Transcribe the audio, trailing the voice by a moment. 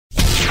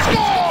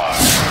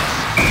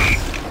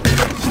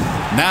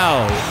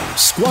Now,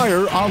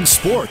 Squire on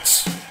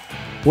Sports.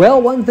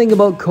 Well, one thing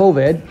about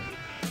COVID,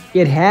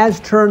 it has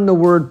turned the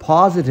word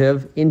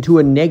positive into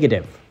a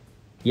negative.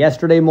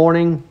 Yesterday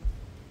morning,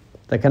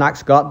 the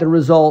Canucks got the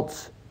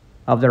results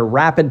of their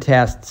rapid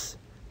tests,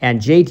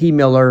 and JT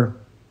Miller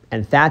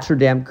and Thatcher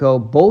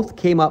Demko both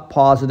came up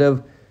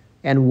positive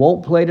and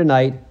won't play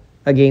tonight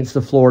against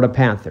the Florida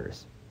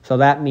Panthers. So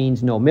that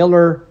means no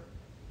Miller,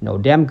 no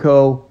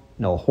Demko,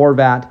 no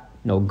Horvat,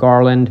 no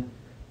Garland,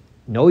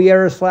 no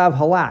Yaroslav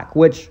Halak,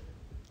 which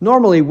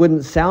normally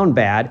wouldn't sound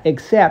bad,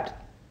 except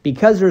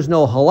because there's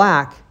no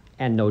Halak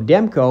and no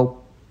Demko,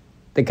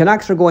 the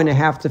Canucks are going to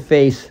have to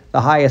face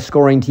the highest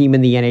scoring team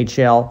in the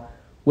NHL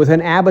with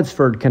an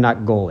Abbotsford Canuck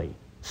goalie,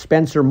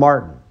 Spencer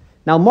Martin.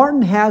 Now,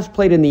 Martin has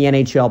played in the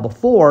NHL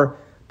before,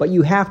 but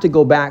you have to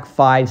go back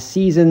 5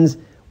 seasons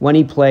when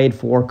he played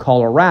for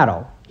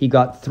Colorado. He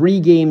got 3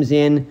 games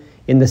in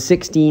the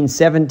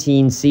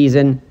 16-17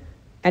 season,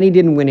 and he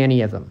didn't win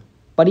any of them.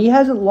 But he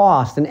hasn't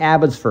lost in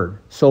Abbotsford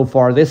so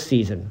far this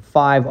season,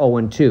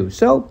 5-0-2.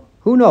 So,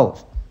 who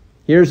knows?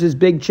 Here's his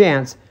big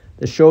chance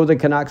to show the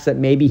Canucks that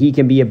maybe he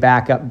can be a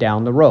backup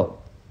down the road.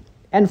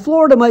 And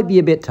Florida might be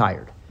a bit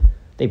tired.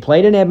 They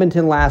played in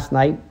Edmonton last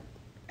night,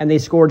 and they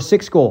scored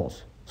 6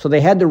 goals. So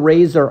they had to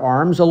raise their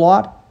arms a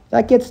lot.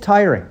 That gets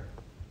tiring.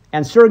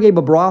 And Sergei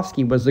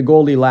Bobrovsky was the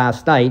goalie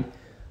last night,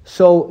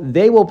 so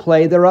they will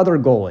play their other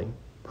goalie,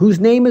 whose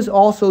name is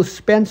also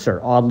Spencer,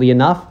 oddly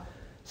enough.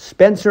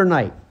 Spencer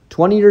Knight,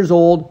 20 years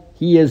old.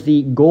 He is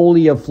the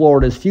goalie of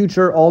Florida's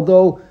future,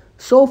 although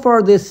so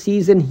far this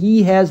season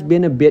he has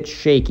been a bit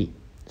shaky.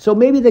 So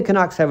maybe the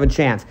Canucks have a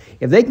chance.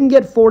 If they can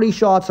get 40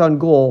 shots on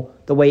goal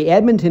the way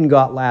Edmonton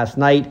got last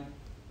night,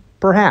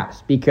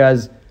 perhaps,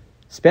 because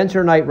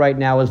Spencer Knight right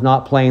now is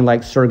not playing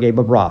like Sergei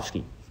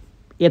Bobrovsky.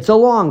 It's a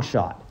long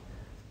shot.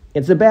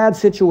 It's a bad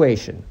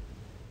situation.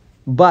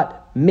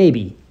 But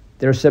maybe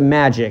there's some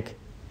magic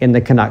in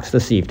the Canucks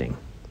this evening.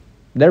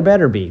 There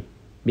better be,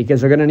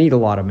 because they're going to need a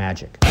lot of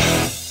magic.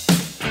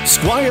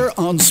 Squire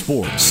on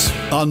Sports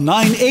on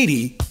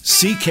 980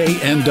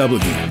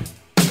 CKNW.